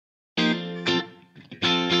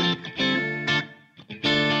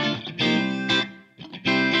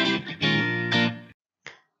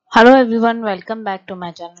Hello everyone, welcome back to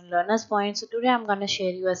my channel Learner's Point. So today I'm going to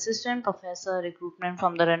share you assistant professor recruitment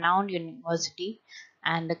from the renowned university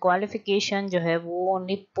and the qualification जो है वो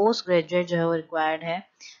only post graduate जो है वो required है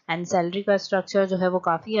and salary का structure जो है वो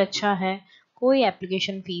काफ़ी अच्छा है, कोई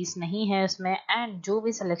application fees नहीं है इसमें and जो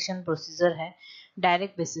भी selection procedure है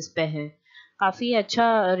direct basis पे है, काफ़ी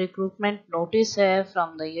अच्छा recruitment notice है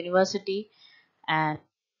from the university and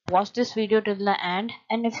watch this video till the end.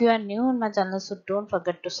 And if you are new on my channel, so don't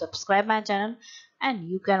forget to subscribe my channel and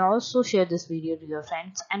you can also share this video to your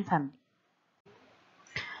friends and family.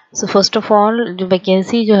 So first of all, जो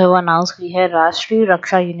vacancy जो है वो announce की है राष्ट्रीय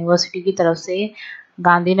रक्षा university की तरफ से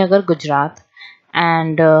Gandhinagar Gujarat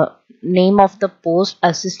and name of the post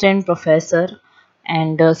assistant professor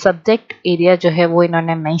and subject area जो है वो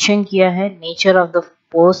इन्होंने मेंशन किया है, nature of the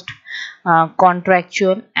post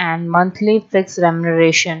contractual and monthly fixed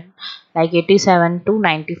remuneration like 87 to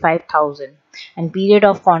 95,000 and period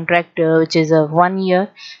of contract which is a 1 year,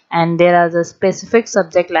 and there are the specific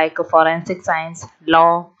subject like forensic science,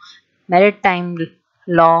 law, maritime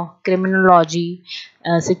law, criminology,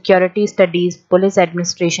 security studies, police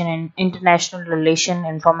administration and international relation,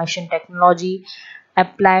 information technology,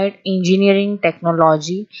 applied engineering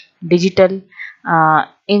technology, digital,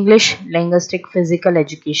 English, linguistic, physical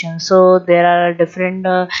education. So there are different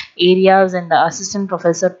areas in the assistant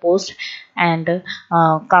professor post and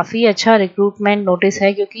काफ़ी अच्छा recruitment notice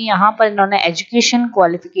है क्योंकि यहाँ पर इन्होंने education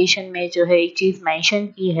qualification में जो है एक चीज़ मेंशन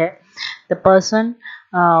की है, the person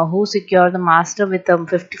who secured the master with a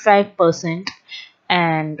 55%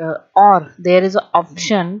 and or there is an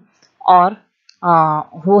option or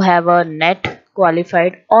who have a net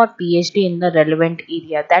qualified or PhD in the relevant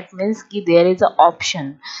area. That means कि there is an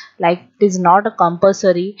option, like it is not a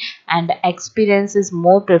compulsory and experience is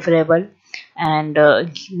more preferable. And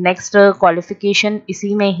next qualification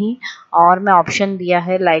इसी में ही और मैं option दिया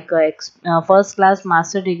है like first class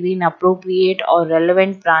master degree in appropriate और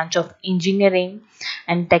relevant branch of engineering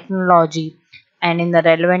and technology and in the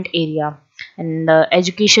relevant area and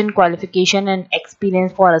education qualification and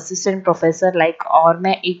experience for assistant professor like और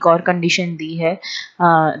मैं एक और कंडीशन दी है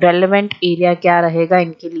relevant area क्या रहेगा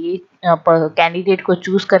इनके लिए कैंडिडेट को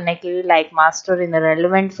चूज करने के लिए like master in the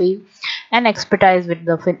relevant field and expertise with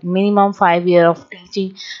the minimum 5 year of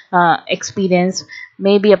teaching experience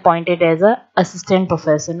may be appointed as a assistant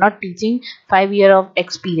professor, not teaching 5 year of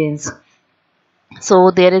experience. So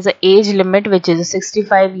there is a age limit which is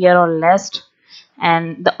 65 year or less,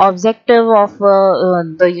 and the objective of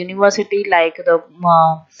the university like the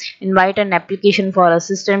invite an application for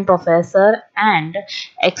assistant professor and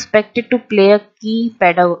expected to play a key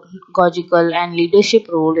pedagogical and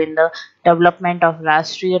leadership role in the development of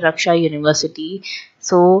Rashtriya Raksha University.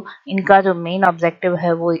 So इनका जो main objective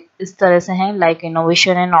है वो इस तरह से है like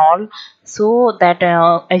innovation and all, so that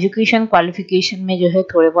education qualification में जो है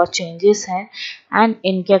थोड़े बहुत चेंजेस हैं एंड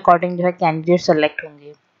इनके अकॉर्डिंग जो है कैंडिडेट सेलेक्ट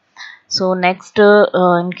होंगे. सो नेक्स्ट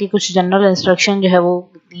इनकी कुछ जनरल इंस्ट्रक्शन जो है वो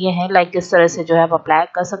दिए हैं लाइक किस तरह से जो है आप अप्लाई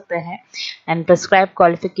कर सकते हैं and prescribe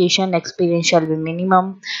qualification experience shall be minimum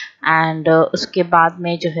and उसके बाद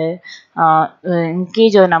में जो है इनकी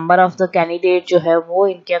जो नंबर ऑफ द कैंडिडेट जो है वो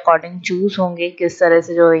इनके अकॉर्डिंग चूज होंगे, किस तरह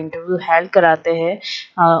से जो इंटरव्यू हेल्ड कराते हैं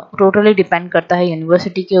टोटली डिपेंड करता है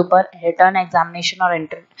यूनिवर्सिटी के ऊपर. रिटर्न एग्जामिनेशन और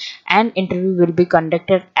interview will be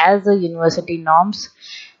conducted as the university norms.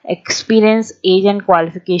 Experience, age and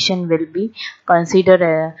qualification will be considered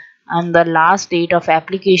and the last date of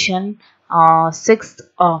application 6th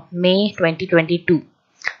May 2022.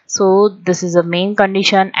 So this is a main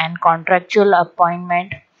condition and contractual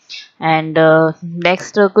appointment. And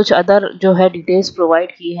next कुछ other जो है details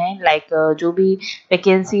provide की हैं like जो भी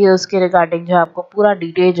vacancy है उसके regarding जो आपको पूरा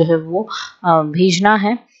डिटेल जो है वो भेजना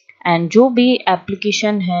है एंड जो भी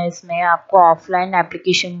एप्लीकेशन है इसमें आपको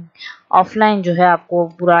ऑफलाइन जो है आपको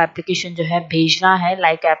पूरा एप्लीकेशन जो है भेजना है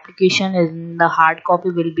like application in the hard copy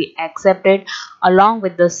will be accepted along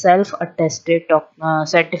with the self attested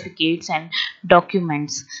certificates and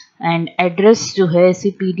documents and address जो है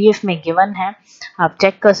इसी PDF में गिवन है, आप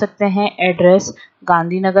चेक कर सकते हैं. एड्रेस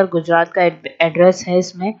गांधीनगर गुजरात का एड्रेस है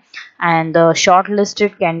इसमें and short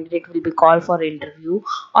listed candidate will be call for interview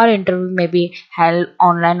और इंटरव्यू में भी हेल्ड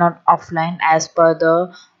ऑनलाइन और offline as per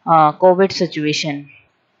the Covid situation.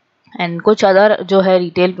 And कुछ अदर जो है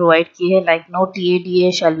डिटेल प्रोवाइड की है like no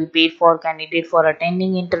TADA shall be paid for candidate for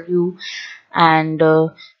attending interview and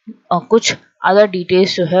कुछ अदर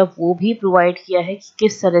डिटेल्स जो है वो भी प्रोवाइड किया है कि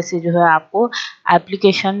किस तरह से जो है आपको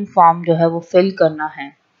एप्लीकेशन फॉर्म जो है वो फिल करना है.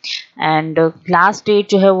 एंड लास्ट डेट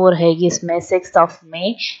जो है वो रहेगी इसमें 6th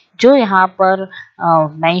May, जो यहाँ पर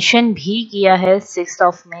मेंशन भी किया है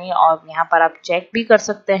 6th May और यहाँ पर आप चेक भी कर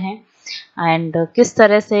सकते हैं एंड किस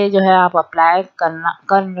तरह से जो है आप अप्लाई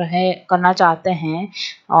करना चाहते हैं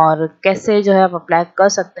और कैसे जो है आप अप्लाई कर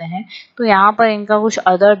सकते हैं। तो यहाँ पर इनका कुछ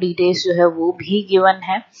अदर डिटेल्स जो है वो भी गिवन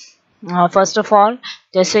है। फर्स्ट ऑफ ऑल,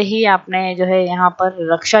 जैसे ही आपने जो है यहाँ पर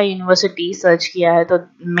रक्षा यूनिवर्सिटी सर्च किया है तो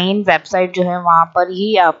मेन वेबसाइट जो है वहाँ पर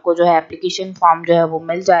ही आपको जो है एप्लीकेशन फॉर्म जो है वो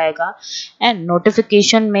मिल जाएगा। एंड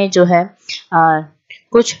नोटिफिकेशन में जो है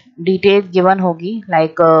कुछ डिटेल गिवन होगी,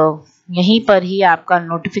 लाइक यहीं पर ही आपका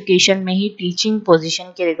नोटिफिकेशन में ही टीचिंग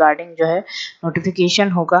पोजीशन के रिगार्डिंग जो है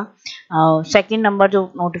नोटिफिकेशन होगा। सेकंड नंबर जो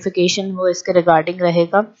नोटिफिकेशन वो इसके रिगार्डिंग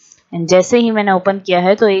रहेगा। एंड जैसे ही मैंने ओपन किया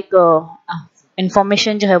है तो एक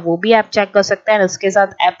इंफॉर्मेशन जो है वो भी आप चेक कर सकते हैं। उसके साथ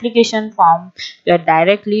एप्लीकेशन फॉर्म जो है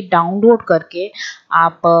डायरेक्टली डाउनलोड करके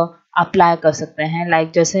आप अप्लाई कर सकते हैं।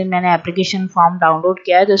 लाइक जैसे मैंने एप्लीकेशन फॉर्म डाउनलोड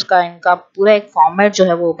किया है तो इसका इनका पूरा एक फॉर्मेट जो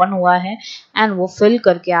है वो ओपन हुआ है एंड वो फिल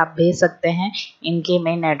करके आप भेज सकते हैं इनके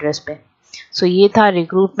मेन एड्रेस पे। सो ये था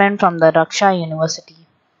recruitment from the Raksha university.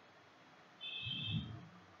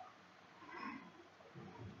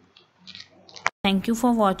 Thank you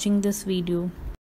for watching this video.